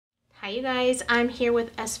you guys, I'm here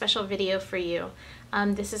with a special video for you.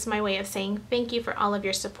 This is my way of saying thank you for all of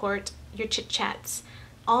your support, your chit chats,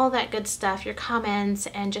 all that good stuff, your comments,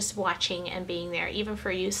 and just watching and being there, even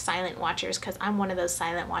for you silent watchers, because I'm one of those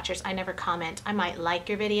silent watchers. I never comment. I might like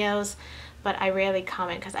your videos, but I rarely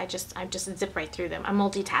comment because I just zip right through them. I'm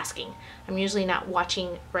multitasking. I'm usually not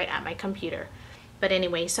watching right at my computer. But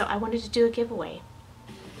anyway, so I wanted to do a giveaway.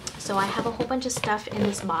 So I have a whole bunch of stuff in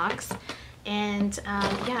this box, and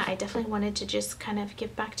yeah, I definitely wanted to just kind of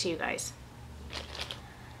give back to you guys.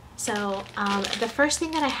 So the first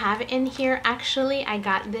thing that I have in here, actually I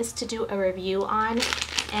got this to do a review on,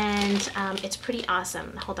 and it's pretty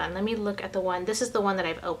awesome. Hold on, let me look at the one. This is the one that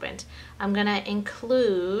I've opened. I'm gonna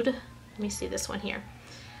include, let me see this one here.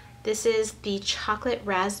 This is the chocolate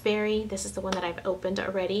raspberry. This is the one that I've opened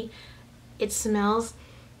already. It smells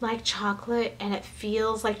like chocolate and it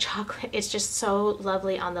feels like chocolate. It's just so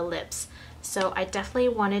lovely on the lips. So I definitely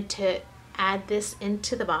wanted to add this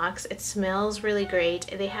into the box. It smells really great.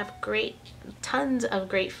 They have tons of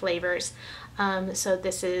great flavors. So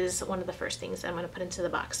this is one of the first things I'm going to put into the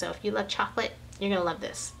box. So if you love chocolate, you're going to love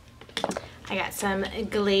this. I got some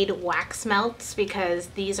Glade wax melts because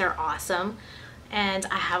these are awesome. And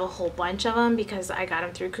I have a whole bunch of them because I got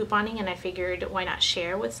them through couponing, and I figured why not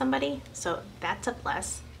share with somebody. So that's a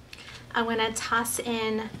plus. I'm going to toss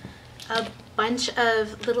in a bunch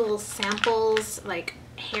of little samples, like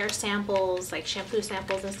hair samples, like shampoo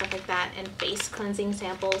samples and stuff like that, and face cleansing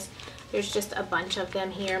samples. There's just a bunch of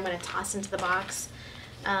them here. I'm going to toss into the box.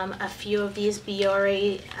 A few of these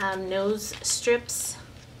Biore nose strips,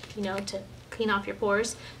 you know, to clean off your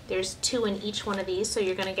pores. There's 2 in each one of these, so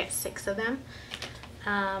you're going to get 6 of them.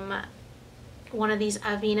 One of these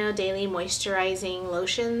Aveeno Daily Moisturizing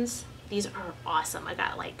Lotions. These are awesome. I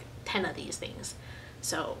got like 10 of these things.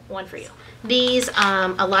 So one for you. These,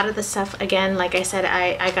 a lot of the stuff, again, like I said,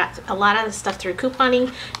 I got a lot of the stuff through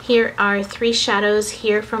couponing. Here are 3 shadows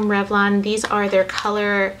here from Revlon. These are their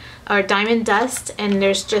color, or Diamond Dust, and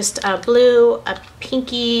there's just a blue, a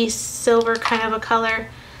pinky, silver kind of a color,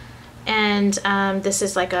 and this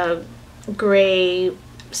is like a gray,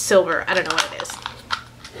 silver, I don't know what it is.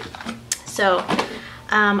 So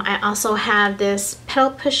I also have this Petal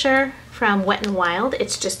Pusher from Wet n Wild.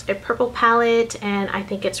 It's just a purple palette, and I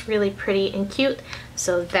think it's really pretty and cute.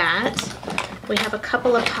 So that. We have a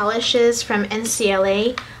couple of polishes from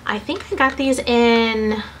NCLA. I think I got these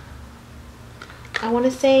in, I want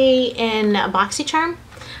to say in BoxyCharm,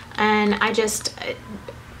 and I just,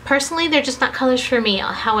 personally, they're just not colors for me.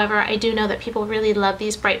 However, I do know that people really love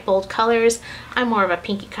these bright, bold colors. I'm more of a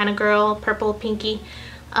pinky kind of girl, purple, pinky.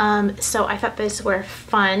 So I thought these were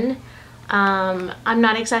fun. I'm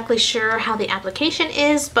not exactly sure how the application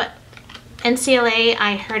is, but NCLA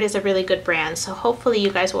I heard is a really good brand, so hopefully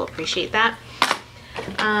you guys will appreciate that.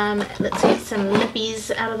 Let's get some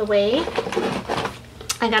lippies out of the way.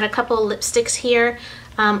 I got a couple lipsticks here,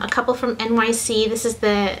 a couple from NYC. This is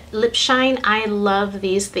the Lip Shine. I love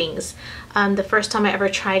these things. The first time I ever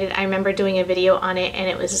tried it, I remember doing a video on it, and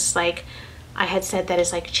it was just like, I had said that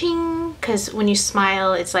it's like ching, because when you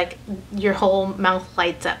smile, it's like your whole mouth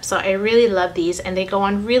lights up. So I really love these, and they go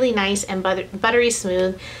on really nice and buttery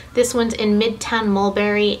smooth. This one's in Midtown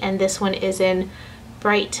Mulberry, and this one is in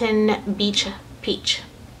Brighton Beach Peach.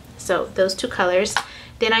 So those 2 colors.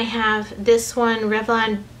 Then I have this one,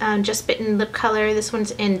 Revlon Just Bitten Lip Color. This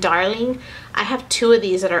one's in Darling. I have 2 of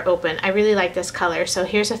these that are open. I really like this color. So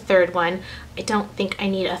here's a 3rd one. I don't think I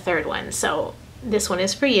need a 3rd one, so this one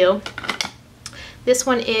is for you. This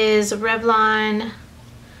one is Revlon,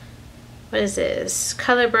 what is this?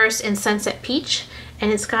 Color Burst in Sunset Peach,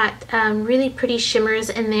 and it's got really pretty shimmers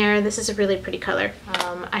in there. This is a really pretty color.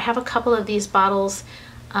 I have a couple of these bottles,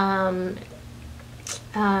 and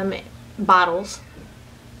the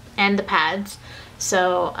pads.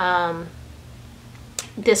 So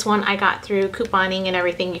this one I got through couponing and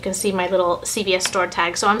everything. You can see my little CVS store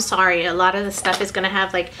tag. So I'm sorry, a lot of the stuff is gonna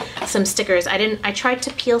have like some stickers. I tried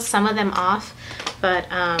to peel some of them off, but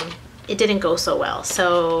it didn't go so well.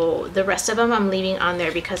 So the rest of them I'm leaving on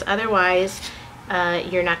there, because otherwise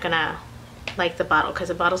you're not gonna like the bottle, because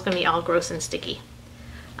the bottle's gonna be all gross and sticky.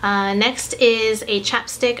 Next is a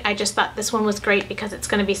chapstick. I just thought this one was great because it's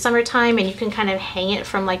going to be summertime and you can kind of hang it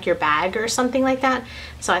from like your bag or something like that.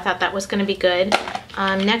 So I thought that was going to be good.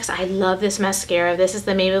 Next, I love this mascara. This is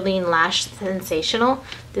the Maybelline Lash Sensational.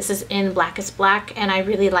 This is in Blackest Black, and I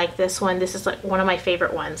really like this one. This is like one of my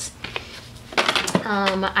favorite ones.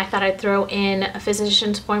 I thought I'd throw in a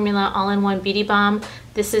Physicians Formula All-in-One Beauty Balm.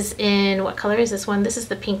 This is in, what color is this one? This is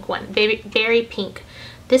the pink one, Berry Pink.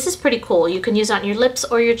 This is pretty cool. You can use it on your lips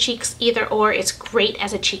or your cheeks, either or. It's great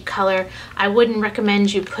as a cheek color. I wouldn't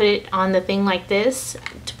recommend you put it on the thing like this,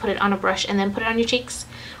 to put it on a brush and then put it on your cheeks.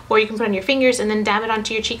 Or you can put it on your fingers and then dab it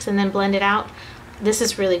onto your cheeks and then blend it out. This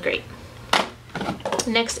is really great.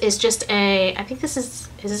 Next is just a, I think this is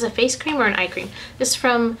this a face cream or an eye cream? This is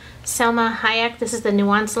from Selma Hayek. This is the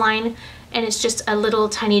Nuance line, and it's just a little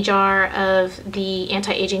tiny jar of the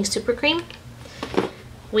anti-aging super cream.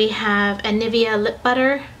 We have a Nivea lip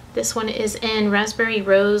butter. This one is in Raspberry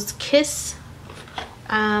Rose Kiss.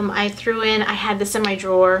 I had this in my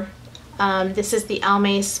drawer. This is the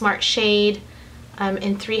Almay Smart Shade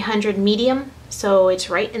in 300 medium. So it's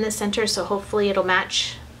right in the center, so hopefully it'll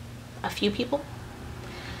match a few people.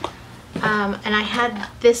 And I had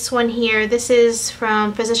this one here. This is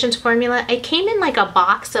from Physicians Formula. It came in like a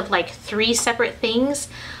box of like 3 separate things.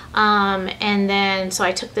 And then, so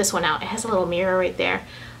I took this one out. It has a little mirror right there.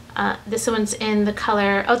 This one's in the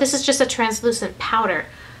color, oh, this is just a translucent powder.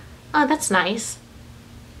 Oh, that's nice.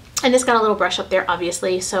 And it's got a little brush up there,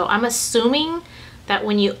 obviously. So I'm assuming that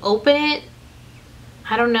when you open it,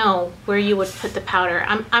 I don't know where you would put the powder.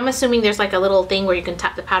 I'm assuming there's like a little thing where you can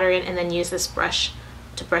tap the powder in and then use this brush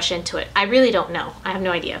to brush into it. I really don't know. I have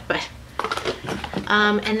no idea, but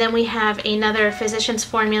and then we have another Physicians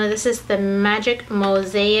Formula. This is the Magic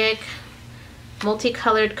Mosaic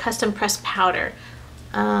Multicolored Custom Pressed Powder.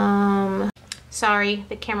 Sorry,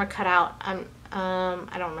 the camera cut out.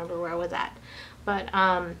 I don't remember where I was at, but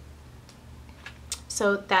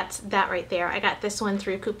so that's that right there. I got this one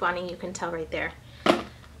through couponing, you can tell right there.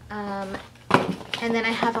 And then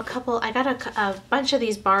I have a couple, I got a bunch of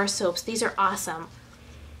these bar soaps. These are awesome.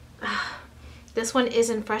 This one is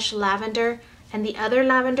in Fresh Lavender, and the other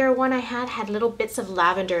lavender one I had little bits of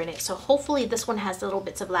lavender in it. So hopefully this one has little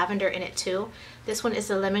bits of lavender in it too. This one is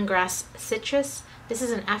the Lemongrass Citrus. This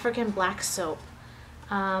is an African black soap.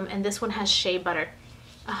 And this one has shea butter.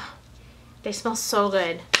 They smell so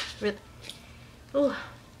good. Ooh,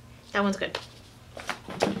 that one's good.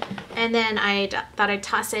 And then I thought I'd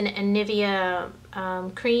toss in a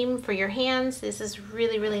Nivea cream for your hands. This is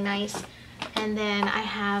really, really nice. And then I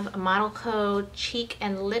have a Model Co. Cheek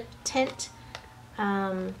and Lip Tint.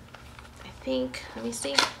 I think, let me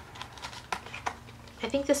see. I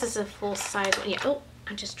think this is a full size one. Yeah, oh,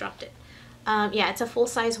 I just dropped it. Yeah, it's a full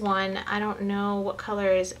size one. I don't know what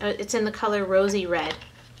color is. It's in the color Rosy Red.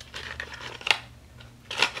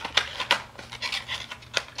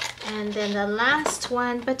 And then the last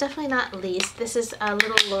one, but definitely not least, this is a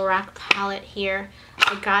little Lorac palette here.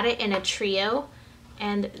 I got it in a trio,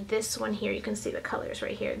 and this one here, you can see the colors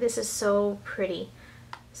right here. This is so pretty.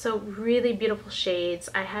 So really beautiful shades.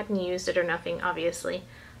 I hadn't used it or nothing, obviously.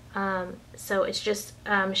 So it's just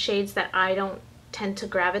shades that I don't tend to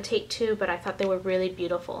gravitate to, but I thought they were really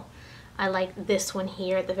beautiful. I like this one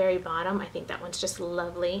here at the very bottom. I think that one's just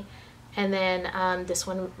lovely. And then this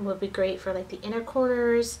one would be great for like the inner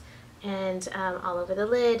corners and all over the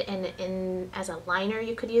lid, and as a liner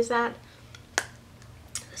you could use that.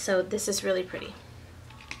 So this is really pretty.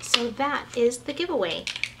 So that is the giveaway.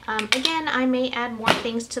 Again, I may add more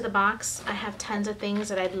things to the box. I have tons of things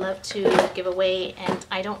that I'd love to give away, and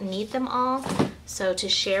I don't need them all. So to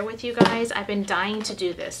share with you guys, I've been dying to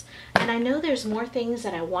do this. And I know there's more things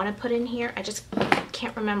that I want to put in here. I just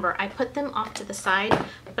can't remember. I put them off to the side,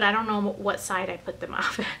 but I don't know what side I put them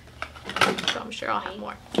off at. So I'm sure I'll have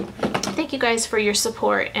more. Thank you guys for your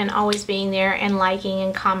support and always being there and liking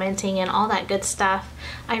and commenting and all that good stuff.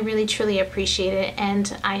 I really truly appreciate it,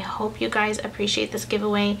 and I hope you guys appreciate this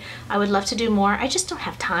giveaway. I would love to do more. I just don't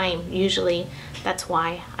have time usually. That's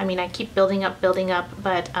why. I mean, I keep building up,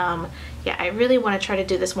 but yeah, I really want to try to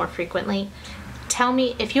do this more frequently. Tell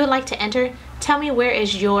me, if you would like to enter, tell me where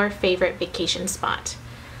is your favorite vacation spot,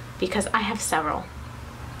 because I have several.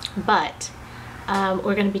 But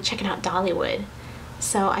we're going to be checking out Dollywood.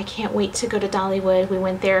 So I can't wait to go to Dollywood. We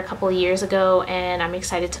went there a couple of years ago, and I'm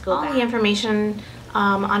excited to go back. All the information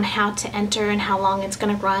on how to enter and how long it's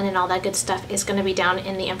going to run and all that good stuff is going to be down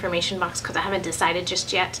in the information box, because I haven't decided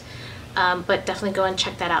just yet. But definitely go and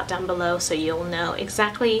check that out down below so you'll know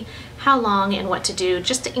exactly how long and what to do,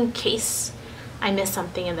 just in case I miss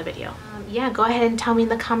something in the video. Yeah, go ahead and tell me in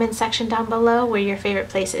the comment section down below where your favorite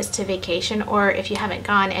place is to vacation, or if you haven't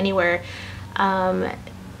gone anywhere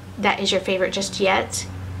that is your favorite just yet,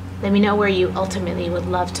 let me know where you ultimately would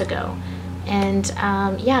love to go. And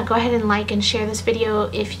yeah, go ahead and like and share this video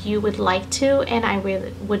if you would like to, and I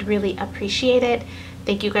would really appreciate it.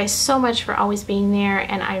 Thank you guys so much for always being there,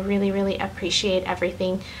 and I really appreciate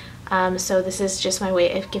everything. So this is just my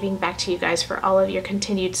way of giving back to you guys for all of your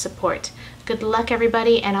continued support. Good luck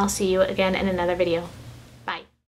everybody, and I'll see you again in another video.